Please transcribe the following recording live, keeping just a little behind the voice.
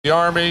the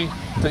Army,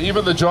 to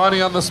even the Johnny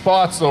on the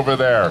spots over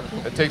there.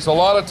 It takes a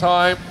lot of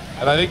time,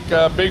 and I think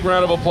a big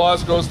round of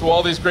applause goes to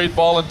all these great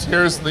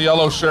volunteers in the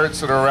yellow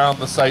shirts that are around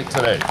the site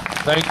today.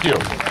 Thank you.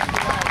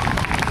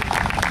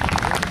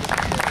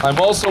 I'm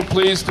also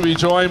pleased to be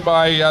joined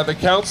by the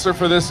councillor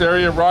for this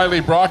area,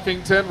 Riley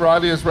Brockington.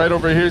 Riley is right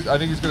over here. I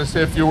think he's going to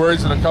say a few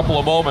words in a couple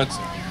of moments.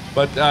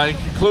 But in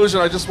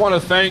conclusion, I just want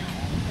to thank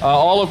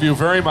all of you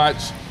very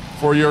much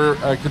for your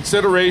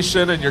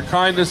consideration and your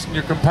kindness and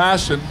your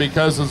compassion,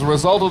 because as a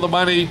result of the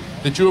money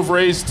that you have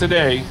raised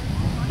today,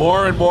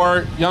 more and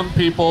more young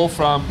people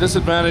from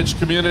disadvantaged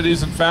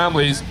communities and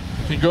families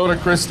can go to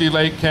Christie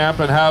Lake Camp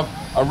and have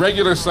a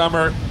regular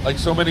summer like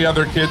so many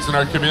other kids in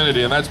our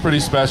community, and that's pretty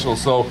special.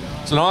 So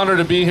it's an honor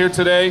to be here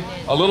today.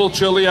 A little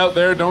chilly out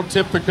there, don't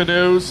tip the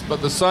canoes,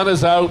 but the sun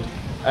is out,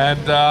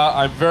 and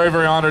I'm very,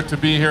 very honored to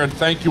be here, and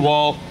thank you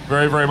all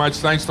very, very much.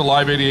 Thanks to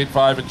Live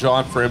 88.5 and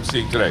John for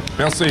emceeing today.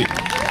 Merci.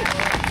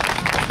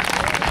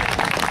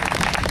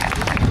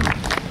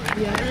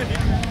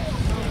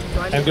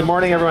 And good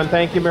morning, everyone.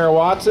 Thank you, Mayor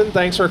Watson.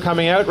 Thanks for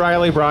coming out.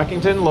 Riley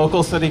Brockington,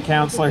 local city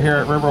councillor here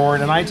at River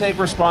Ward. And I take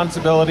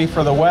responsibility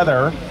for the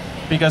weather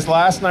because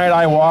last night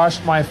I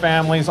washed my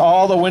family's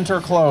all the winter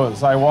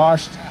clothes. I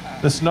washed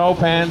the snow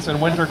pants and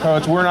winter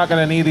coats. We're not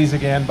going to need these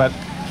again, but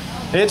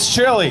it's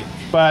chilly.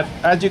 But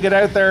as you get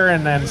out there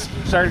and then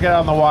start to get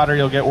out on the water,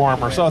 you'll get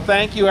warmer. So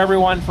thank you,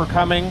 everyone, for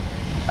coming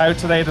out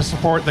today to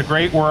support the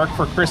great work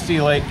for Christie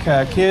Lake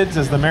kids.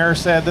 As the mayor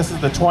said, this is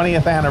the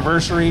 20th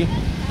anniversary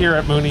here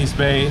at Mooney's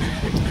Bay,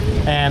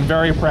 and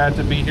very proud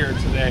to be here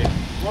today.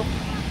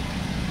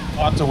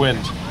 Lots of wind.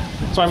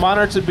 So I'm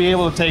honored to be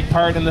able to take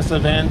part in this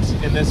event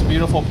in this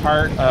beautiful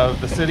part of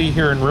the city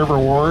here in River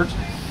Ward.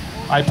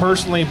 I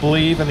personally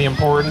believe in the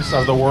importance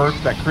of the work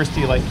that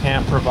Christie Lake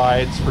Camp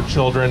provides for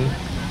children.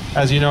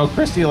 As you know,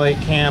 Christie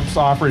Lake Camps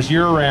offers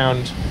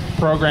year-round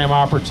program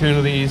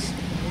opportunities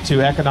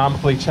to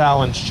economically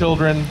challenged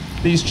children.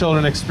 These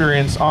children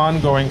experience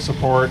ongoing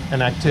support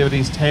and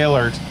activities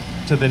tailored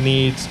to the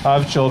needs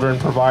of children,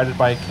 provided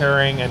by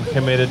caring and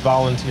committed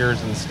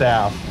volunteers and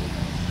staff.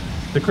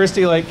 The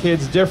Christie Lake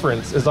Kids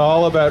difference is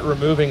all about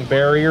removing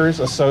barriers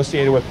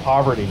associated with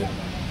poverty.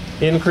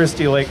 In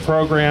Christie Lake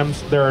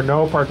programs, there are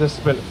no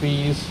participant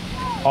fees.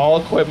 All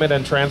equipment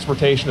and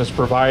transportation is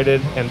provided,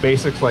 and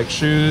basics like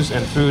shoes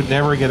and food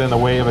never get in the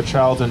way of a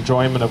child's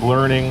enjoyment of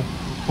learning,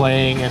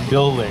 playing, and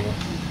building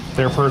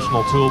their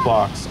personal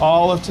toolbox.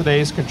 All of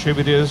today's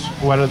contributors,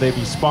 whether they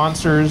be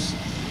sponsors,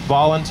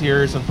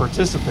 volunteers, and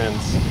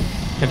participants,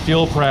 can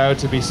feel proud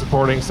to be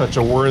supporting such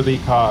a worthy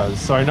cause.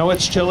 So I know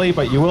it's chilly,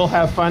 but you will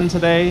have fun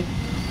today.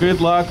 Good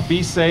luck,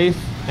 be safe,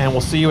 and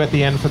we'll see you at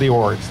the end for the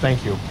awards.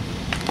 Thank you.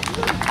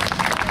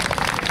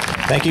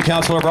 Thank you,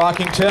 Councillor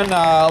Brockington.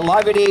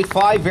 Live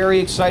 88.5, very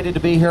excited to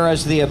be here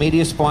as the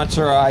media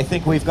sponsor. I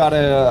think we've got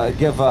to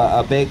give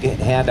a big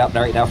hand up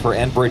right now for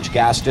Enbridge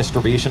Gas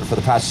Distribution. For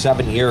the past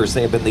 7 years,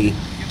 they have been the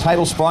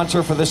title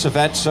sponsor for this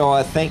event,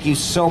 so thank you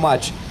so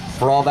much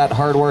for all that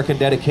hard work and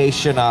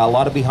dedication, a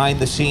lot of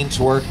behind-the-scenes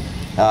work.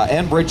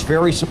 Enbridge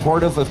very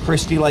supportive of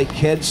Christie Lake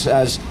Kids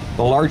as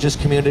the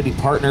largest community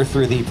partner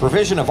through the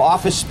provision of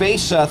office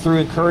space, through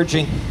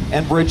encouraging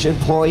Enbridge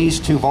employees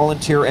to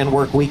volunteer and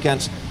work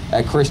weekends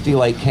at Christie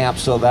Lake Camp.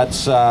 So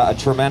that's a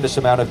tremendous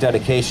amount of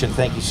dedication.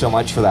 Thank you so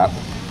much for that.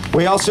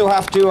 We also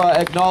have to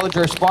acknowledge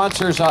our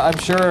sponsors. I'm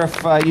sure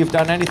if you've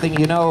done anything,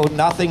 you know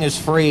nothing is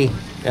free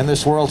in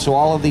this world. So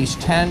all of these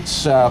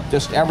tents,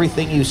 just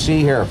everything you see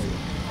here,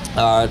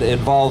 it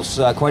involves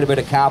quite a bit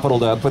of capital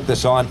to put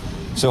this on.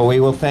 So we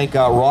will thank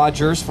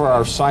Rogers for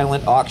our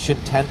silent auction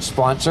tent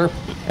sponsor,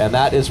 and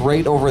that is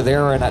right over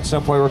there. And at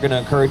some point we're going to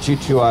encourage you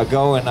to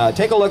go and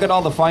take a look at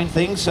all the fine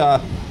things,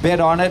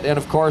 bid on it, and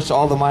of course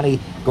all the money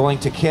going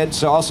to kids.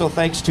 So also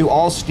thanks to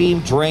All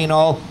Steam,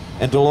 Drainall,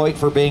 and Deloitte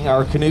for being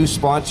our canoe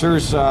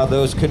sponsors.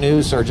 Those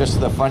canoes are just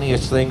the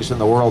funniest things in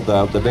the world.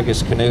 The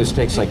biggest canoes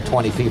takes like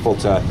 20 people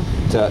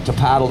to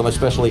paddle them,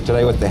 especially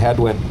today with the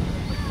headwind.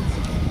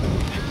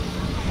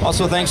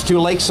 Also thanks to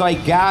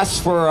Lakeside Gas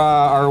for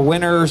our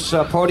winner's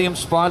podium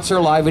sponsor.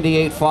 Live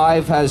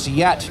 88.5 has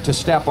yet to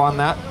step on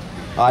that.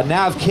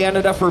 Nav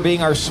Canada for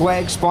being our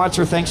swag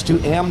sponsor. Thanks to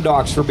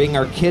Amdocs for being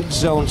our Kids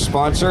Zone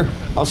sponsor.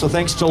 Also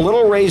thanks to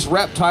Little Ray's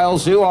Reptile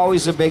Zoo,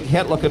 always a big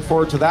hit, looking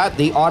forward to that.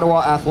 The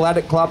Ottawa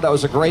Athletic Club, that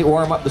was a great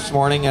warm-up this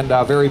morning, and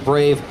very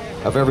brave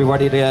of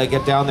everybody to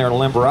get down there and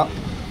limber up.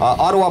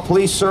 Ottawa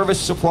Police Service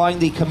supplying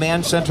the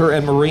Command Center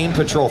and Marine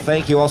Patrol.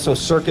 Thank you. Also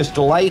Circus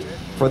Delight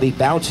for the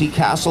Bouncy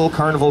Castle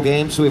Carnival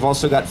Games. We've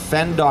also got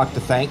FenDoc to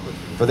thank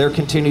for their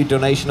continued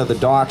donation of the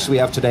docks we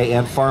have today,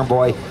 and Farm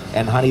Boy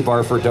and Honey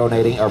Bar for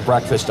donating our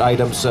breakfast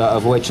items,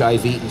 of which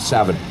I've eaten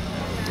 7.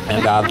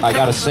 And I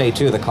gotta say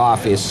too, the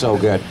coffee is so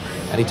good.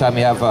 Anytime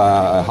you have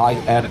a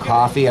high-end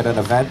coffee at an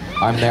event,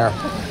 I'm there.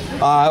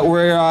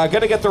 We're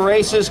gonna get the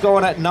races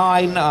going at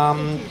 9.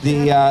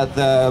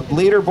 The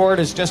leaderboard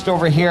is just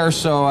over here,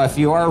 so if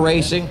you are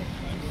racing,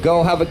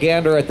 go have a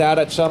gander at that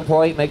at some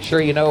point. Make sure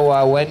you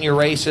know when your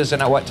race is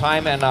and at what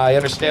time. And I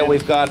understand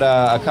we've got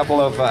a couple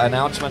of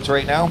announcements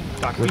right now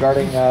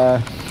regarding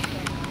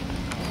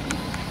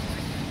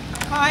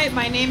Hi,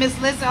 my name is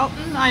Liz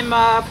Elton. I'm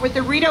with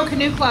the Rideau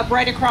Canoe Club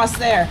right across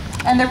there.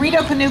 And the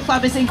Rideau Canoe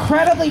Club is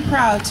incredibly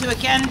proud to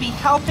again be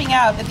helping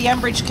out at the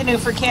Enbridge Canoe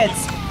for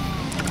Kids.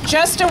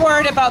 Just a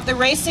word about the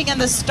racing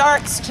and the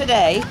starts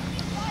today.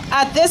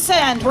 At this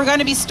end, we're going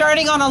to be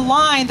starting on a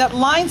line that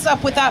lines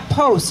up with that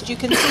post you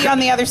can see on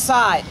the other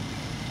side.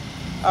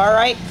 All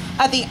right.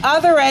 At the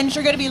other end,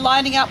 you're going to be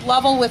lining up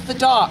level with the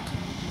dock.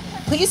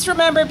 Please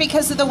remember,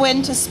 because of the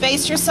wind, to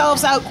space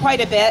yourselves out quite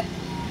a bit.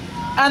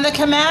 And the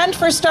command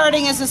for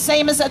starting is the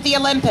same as at the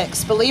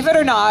Olympics. Believe it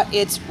or not,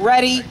 it's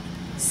ready,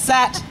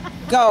 set,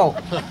 go.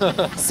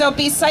 So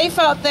be safe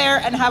out there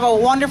and have a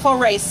wonderful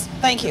race.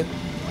 Thank you.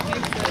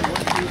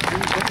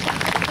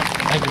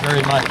 Thank you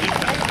very much.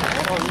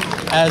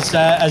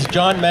 As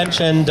John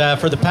mentioned,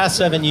 for the past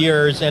 7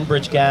 years,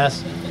 Enbridge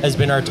Gas has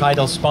been our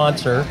title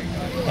sponsor,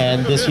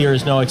 and this year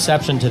is no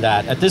exception to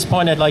that. At this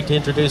point, I'd like to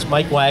introduce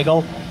Mike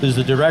Waggle, who's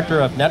the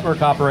Director of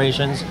Network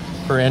Operations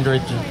for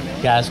Enbridge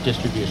Gas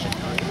Distribution.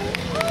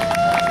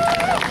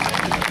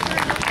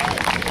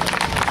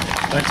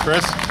 Thanks,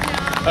 Chris.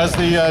 As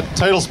the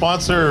title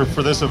sponsor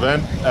for this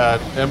event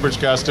at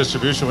Enbridge Gas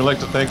Distribution, we'd like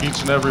to thank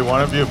each and every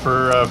one of you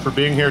for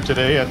being here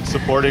today and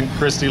supporting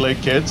Christie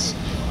Lake Kids.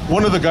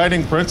 One of the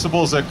guiding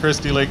principles at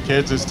Christie Lake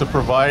Kids is to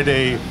provide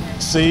a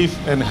safe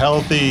and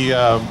healthy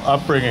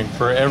upbringing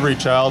for every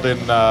child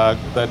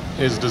that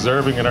is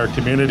deserving in our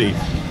community.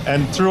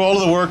 And through all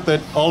of the work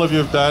that all of you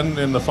have done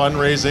in the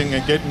fundraising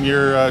and getting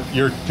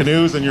your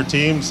canoes and your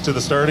teams to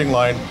the starting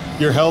line,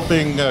 you're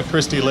helping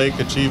Christie Lake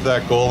achieve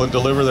that goal and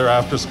deliver their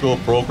after-school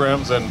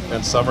programs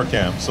and summer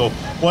camp. So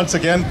once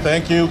again,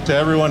 thank you to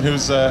everyone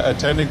who's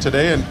attending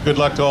today, and good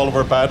luck to all of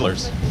our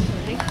paddlers.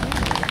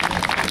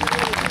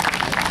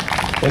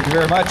 Thank you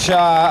very much.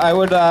 I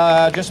would,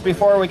 just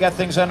before we get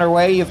things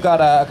underway, you've got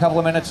a couple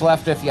of minutes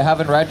left if you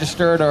haven't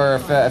registered,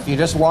 or if you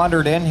just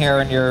wandered in here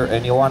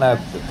and you want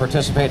to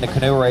participate in a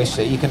canoe race,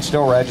 you can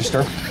still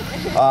register.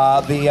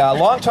 The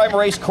longtime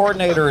race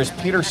coordinator is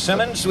Peter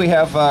Simmons. We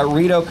have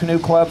Rideau Canoe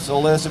Club's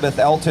Elizabeth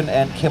Elton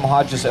and Kim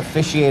Hodges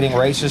officiating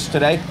races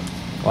today.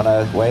 Want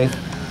to wave?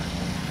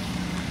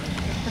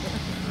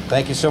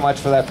 Thank you so much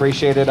for that.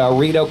 Appreciate it.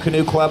 Rideau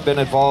Canoe Club been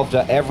involved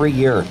every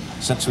year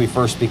since we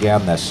first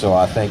began this,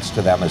 so thanks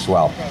to them as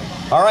well.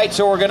 All right,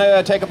 so we're going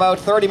to take about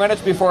 30 minutes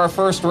before our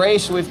first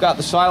race. We've got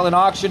the silent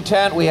auction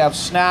tent. We have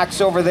snacks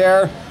over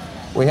there.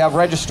 We have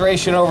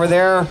registration over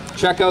there.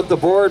 Check out the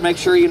board. Make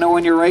sure you know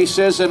when your race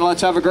is, and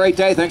let's have a great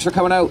day. Thanks for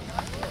coming out.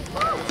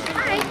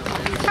 Hi.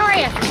 How are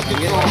you?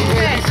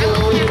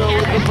 Good.